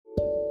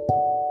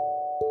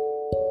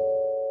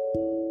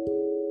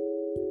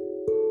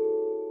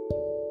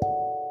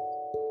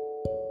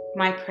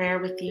My prayer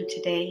with you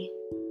today,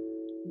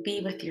 be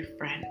with your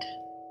friend.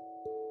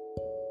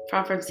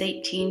 Proverbs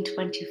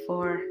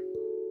 18:24.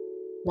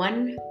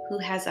 One who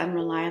has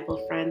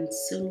unreliable friends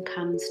soon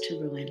comes to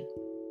ruin,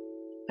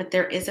 but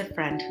there is a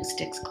friend who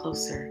sticks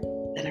closer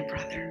than a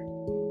brother.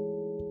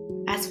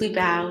 As we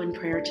bow in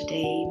prayer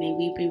today, may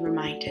we be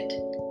reminded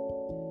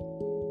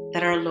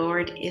that our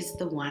Lord is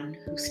the one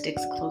who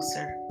sticks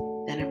closer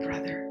than a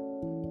brother,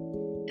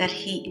 that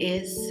He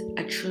is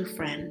a true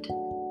friend,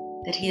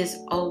 that He has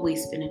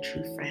always been a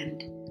true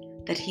friend,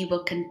 that He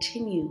will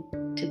continue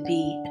to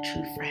be a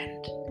true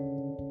friend.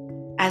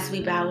 As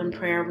we bow in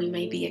prayer, we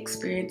may be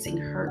experiencing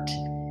hurt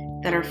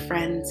that our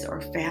friends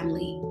or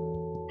family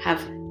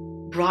have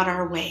brought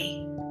our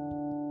way,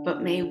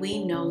 but may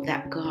we know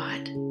that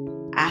God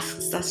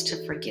asks us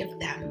to forgive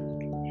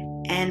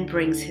them and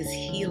brings His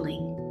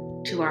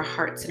healing to our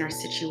hearts and our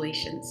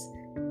situations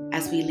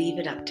as we leave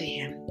it up to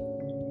Him,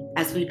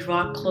 as we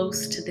draw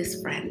close to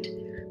this friend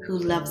who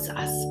loves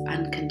us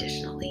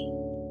unconditionally.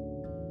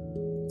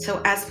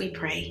 So as we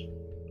pray,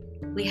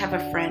 we have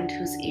a friend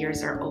whose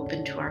ears are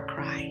open to our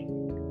cry.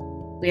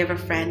 We have a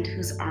friend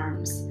whose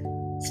arms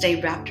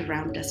stay wrapped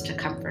around us to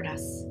comfort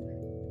us.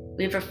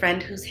 We have a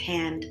friend whose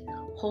hand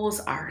holds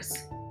ours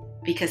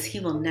because He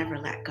will never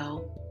let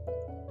go.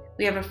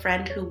 We have a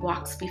friend who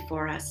walks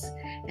before us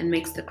and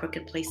makes the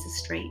crooked places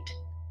straight,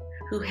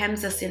 who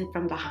hems us in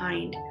from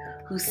behind,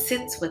 who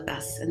sits with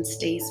us and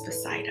stays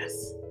beside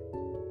us.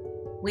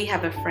 We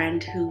have a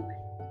friend who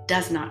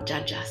does not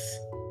judge us,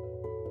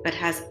 but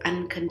has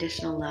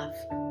unconditional love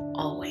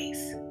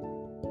always.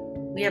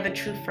 We have a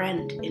true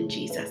friend in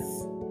Jesus.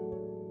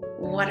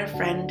 What a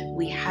friend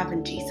we have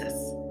in Jesus,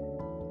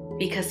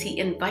 because He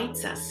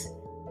invites us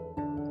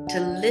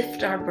to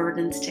lift our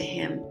burdens to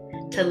Him,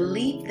 to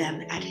leave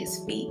them at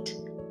His feet.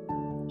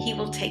 He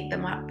will take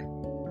them up.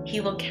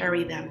 He will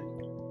carry them.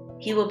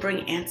 He will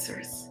bring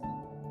answers.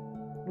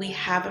 We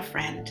have a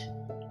friend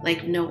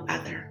like no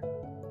other,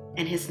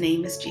 and His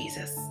name is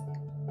Jesus.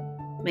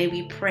 May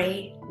we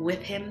pray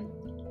with Him.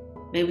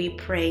 May we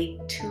pray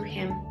to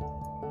Him.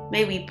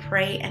 May we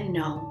pray and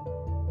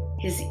know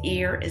His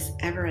ear is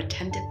ever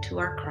attentive to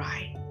our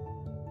cry.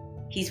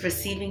 He's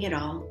receiving it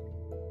all,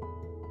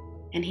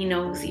 and He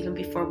knows even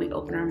before we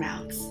open our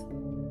mouths.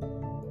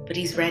 But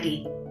He's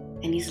ready,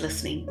 and He's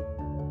listening.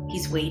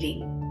 He's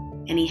waiting,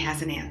 and He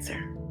has an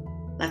answer.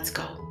 Let's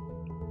go.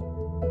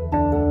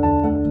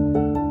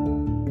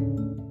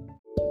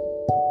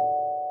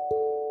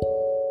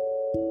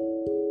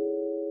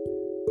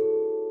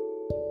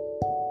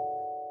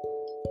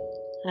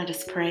 Let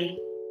us pray.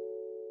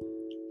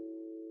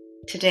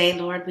 Today,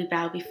 Lord, we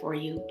bow before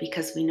You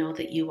because we know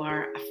that You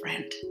are a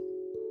friend,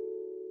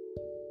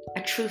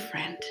 a true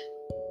friend,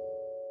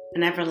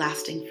 an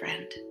everlasting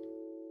friend,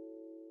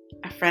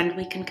 a friend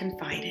we can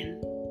confide in,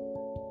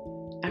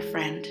 a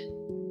friend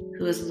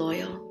who is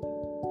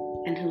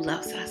loyal and who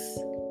loves us.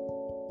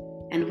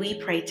 And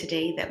we pray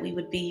today that we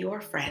would be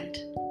Your friend.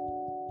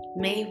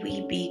 May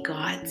we be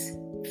God's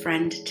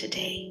friend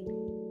today,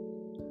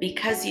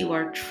 because You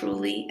are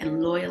truly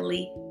and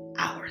loyally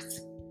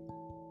ours.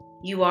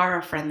 You are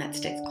a friend that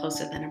sticks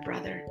closer than a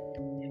brother.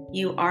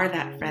 You are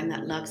that friend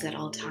that loves at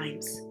all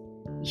times.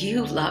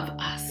 You love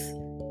us.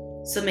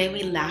 So may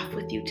we laugh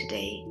with You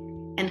today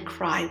and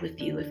cry with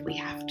You if we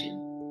have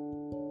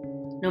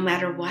to. No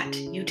matter what,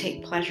 You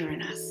take pleasure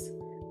in us.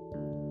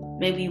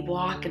 May we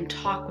walk and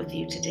talk with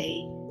You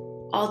today,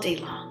 all day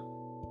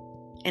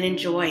long, and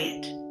enjoy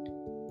it.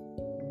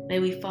 May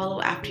we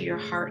follow after Your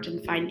heart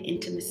and find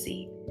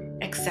intimacy,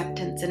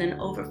 acceptance, and an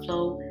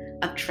overflow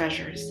of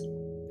treasures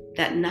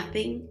that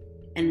nothing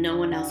and no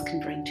one else can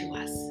bring to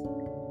us.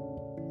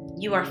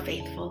 You are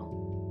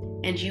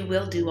faithful, and You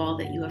will do all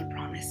that You have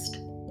promised.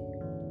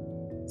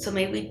 So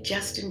may we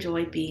just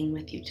enjoy being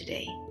with You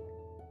today.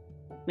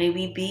 May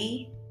we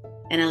be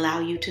and allow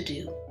You to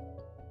do.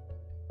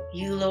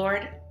 You,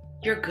 Lord,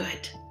 You're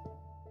good.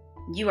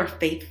 You are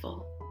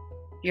faithful.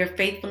 Your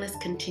faithfulness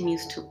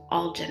continues to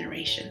all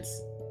generations.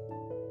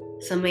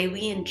 So may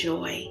we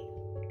enjoy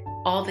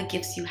all the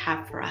gifts You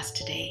have for us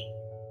today,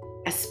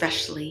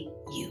 especially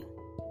You.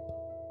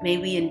 May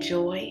we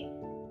enjoy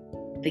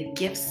the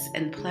gifts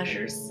and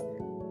pleasures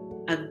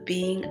of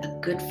being a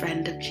good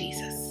friend of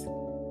Jesus.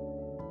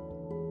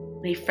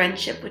 May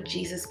friendship with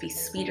Jesus be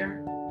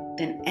sweeter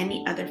than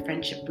any other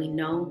friendship we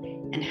know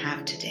and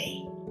have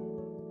today.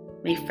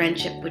 May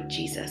friendship with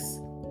Jesus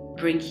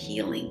bring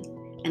healing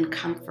and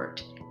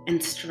comfort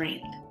and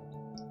strength,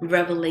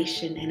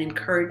 revelation and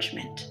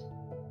encouragement.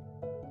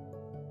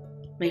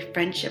 May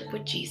friendship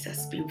with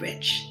Jesus be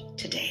rich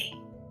today.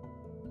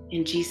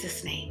 In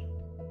Jesus' name,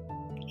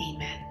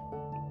 amen.